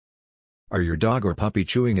Are your dog or puppy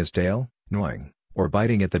chewing his tail, gnawing, or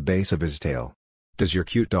biting at the base of his tail? Does your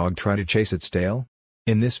cute dog try to chase its tail?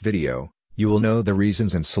 In this video, you will know the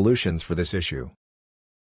reasons and solutions for this issue.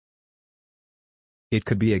 It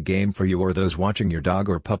could be a game for you or those watching your dog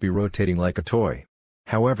or puppy rotating like a toy.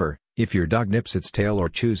 However, if your dog nips its tail or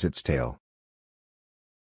chews its tail,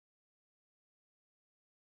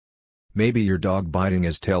 maybe your dog biting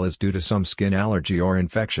his tail is due to some skin allergy or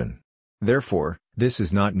infection. Therefore, this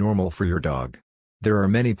is not normal for your dog. There are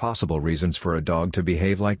many possible reasons for a dog to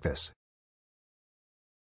behave like this.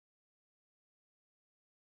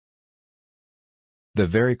 The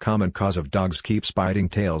very common cause of dogs keeps biting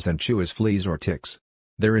tails and chew is fleas or ticks.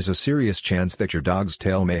 There is a serious chance that your dog's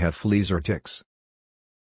tail may have fleas or ticks.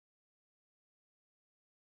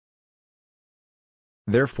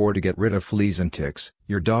 Therefore, to get rid of fleas and ticks,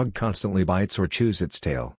 your dog constantly bites or chews its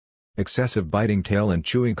tail. Excessive biting tail and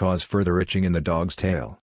chewing cause further itching in the dog's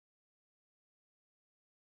tail.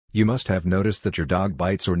 You must have noticed that your dog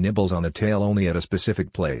bites or nibbles on the tail only at a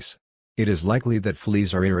specific place. It is likely that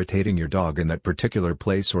fleas are irritating your dog in that particular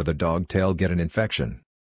place or the dog tail get an infection.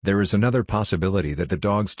 There is another possibility that the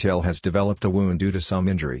dog's tail has developed a wound due to some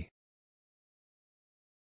injury.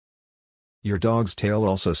 Your dog's tail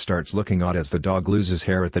also starts looking odd as the dog loses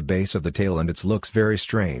hair at the base of the tail and it looks very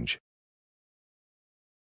strange.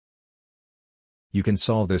 You can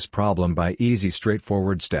solve this problem by easy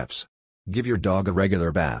straightforward steps. Give your dog a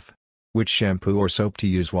regular bath. Which shampoo or soap to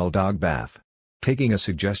use while dog bath? Taking a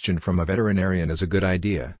suggestion from a veterinarian is a good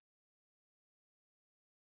idea.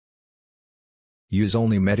 Use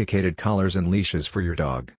only medicated collars and leashes for your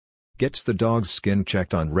dog. Gets the dog's skin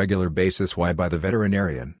checked on regular basis by the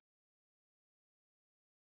veterinarian.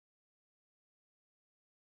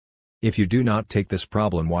 If you do not take this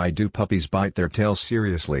problem why do puppies bite their tails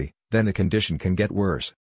seriously, then the condition can get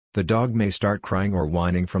worse. The dog may start crying or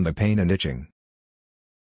whining from the pain and itching.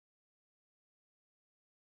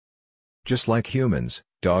 Just like humans,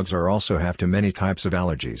 dogs are also have to many types of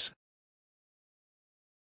allergies.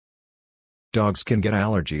 Dogs can get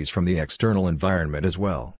allergies from the external environment as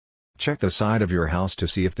well. Check the side of your house to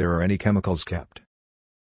see if there are any chemicals kept.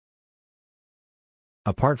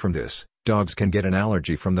 Apart from this, dogs can get an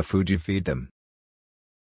allergy from the food you feed them.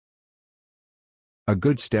 A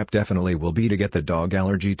good step definitely will be to get the dog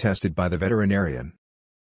allergy tested by the veterinarian.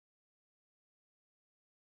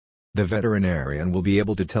 The veterinarian will be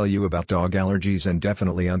able to tell you about dog allergies and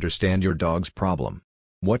definitely understand your dog's problem.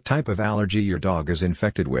 What type of allergy your dog is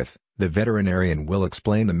infected with, the veterinarian will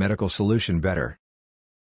explain the medical solution better.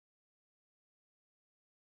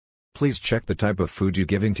 Please check the type of food you're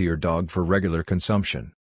giving to your dog for regular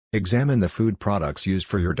consumption. Examine the food products used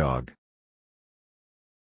for your dog.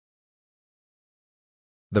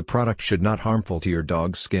 The product should not harmful to your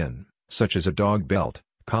dog's skin, such as a dog belt,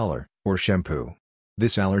 collar, or shampoo.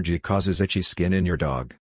 This allergy causes itchy skin in your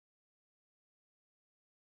dog.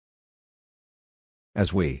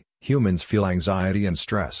 As we, humans feel anxiety and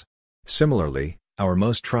stress. Similarly, our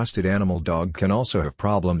most trusted animal dog can also have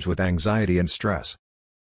problems with anxiety and stress.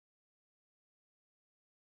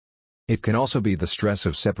 It can also be the stress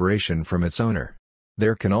of separation from its owner.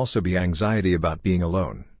 There can also be anxiety about being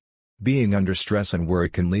alone. Being under stress and worry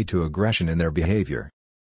can lead to aggression in their behavior,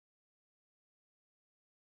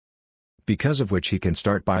 because of which he can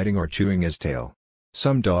start biting or chewing his tail.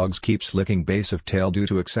 Some dogs keep licking base of tail due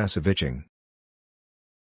to excessive itching.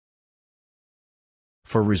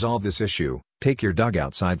 For resolve this issue, take your dog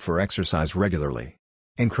outside for exercise regularly.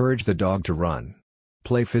 Encourage the dog to run.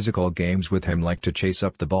 Play physical games with him like to chase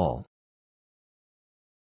up the ball,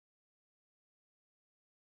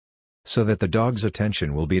 so that the dog's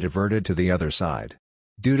attention will be diverted to the other side.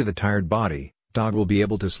 Due to the tired body, dog will be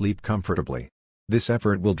able to sleep comfortably. This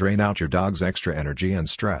effort will drain out your dog's extra energy and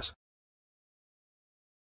stress.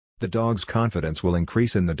 The dog's confidence will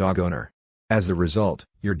increase in the dog owner. As the result,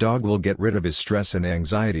 your dog will get rid of his stress and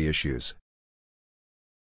anxiety issues.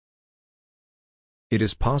 It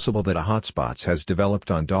is possible that a hot spot has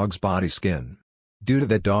developed on dog's body skin. Due to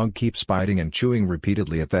that dog keeps biting and chewing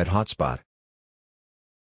repeatedly at that hot spot.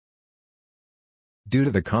 Due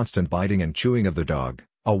to the constant biting and chewing of the dog,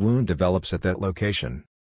 a wound develops at that location.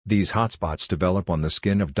 These hotspots develop on the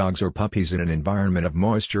skin of dogs or puppies in an environment of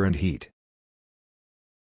moisture and heat.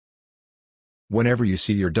 Whenever you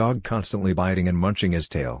see your dog constantly biting and munching his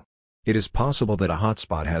tail, it is possible that a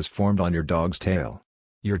hotspot has formed on your dog's tail.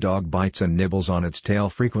 Your dog bites and nibbles on its tail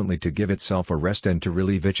frequently to give itself a rest and to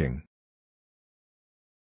relieve itching.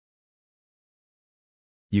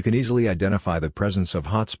 You can easily identify the presence of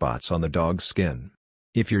hotspots on the dog's skin.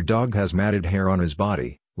 If your dog has matted hair on his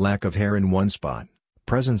body, lack of hair in one spot,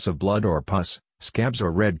 presence of blood or pus, Scabs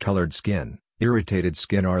or red-colored skin, irritated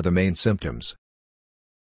skin are the main symptoms.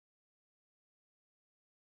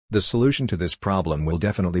 The solution to this problem will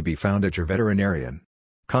definitely be found at your veterinarian.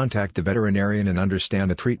 Contact the veterinarian and understand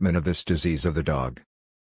the treatment of this disease of the dog.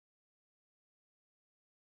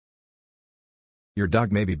 Your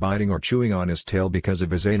dog may be biting or chewing on his tail because of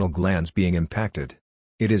his anal glands being impacted.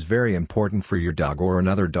 It is very important for your dog or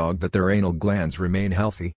another dog that their anal glands remain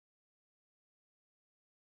healthy.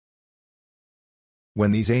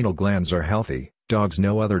 When these anal glands are healthy, dogs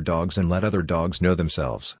know other dogs and let other dogs know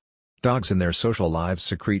themselves. Dogs in their social lives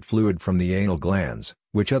secrete fluid from the anal glands,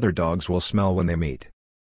 which other dogs will smell when they meet.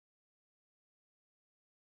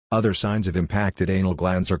 Other signs of impacted anal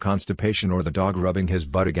glands are constipation or the dog rubbing his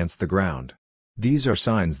butt against the ground. These are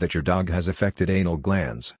signs that your dog has affected anal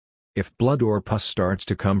glands. If blood or pus starts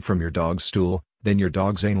to come from your dog's stool, then your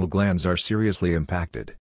dog's anal glands are seriously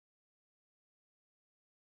impacted.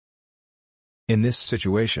 In this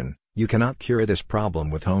situation, you cannot cure this problem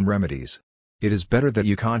with home remedies. It is better that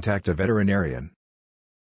you contact a veterinarian.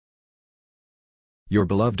 Your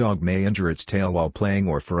beloved dog may injure its tail while playing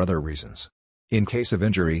or for other reasons. In case of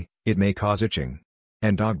injury, it may cause itching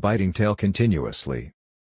and dog biting tail continuously.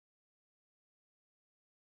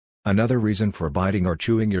 Another reason for biting or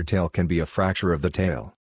chewing your tail can be a fracture of the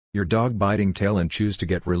tail. Your dog biting tail and chews to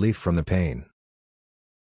get relief from the pain.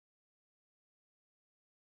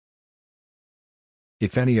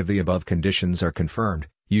 If any of the above conditions are confirmed,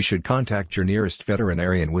 you should contact your nearest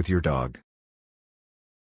veterinarian with your dog.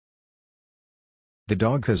 The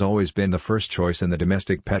dog has always been the first choice in the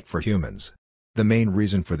domestic pet for humans. The main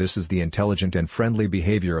reason for this is the intelligent and friendly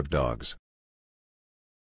behavior of dogs.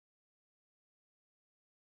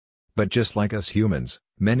 But just like us humans,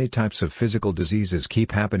 many types of physical diseases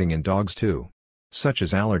keep happening in dogs too. Such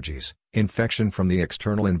as allergies, infection from the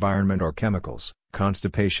external environment or chemicals,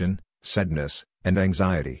 constipation, sadness, and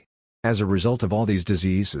anxiety. As a result of all these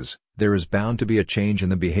diseases, there is bound to be a change in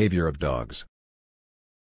the behavior of dogs.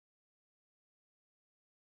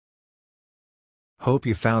 Hope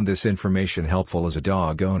you found this information helpful as a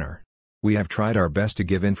dog owner. We have tried our best to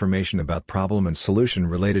give information about problem and solution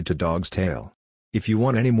related to dog's tail. If you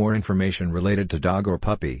want any more information related to dog or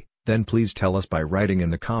puppy, then please tell us by writing in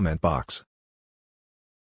the comment box.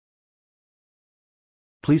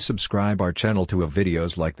 Please subscribe our channel to have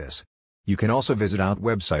videos like this. You can also visit our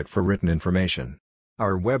website for written information.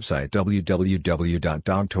 Our website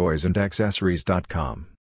www.dogtoysandAccessories.com.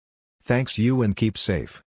 Thanks you and keep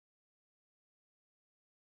safe.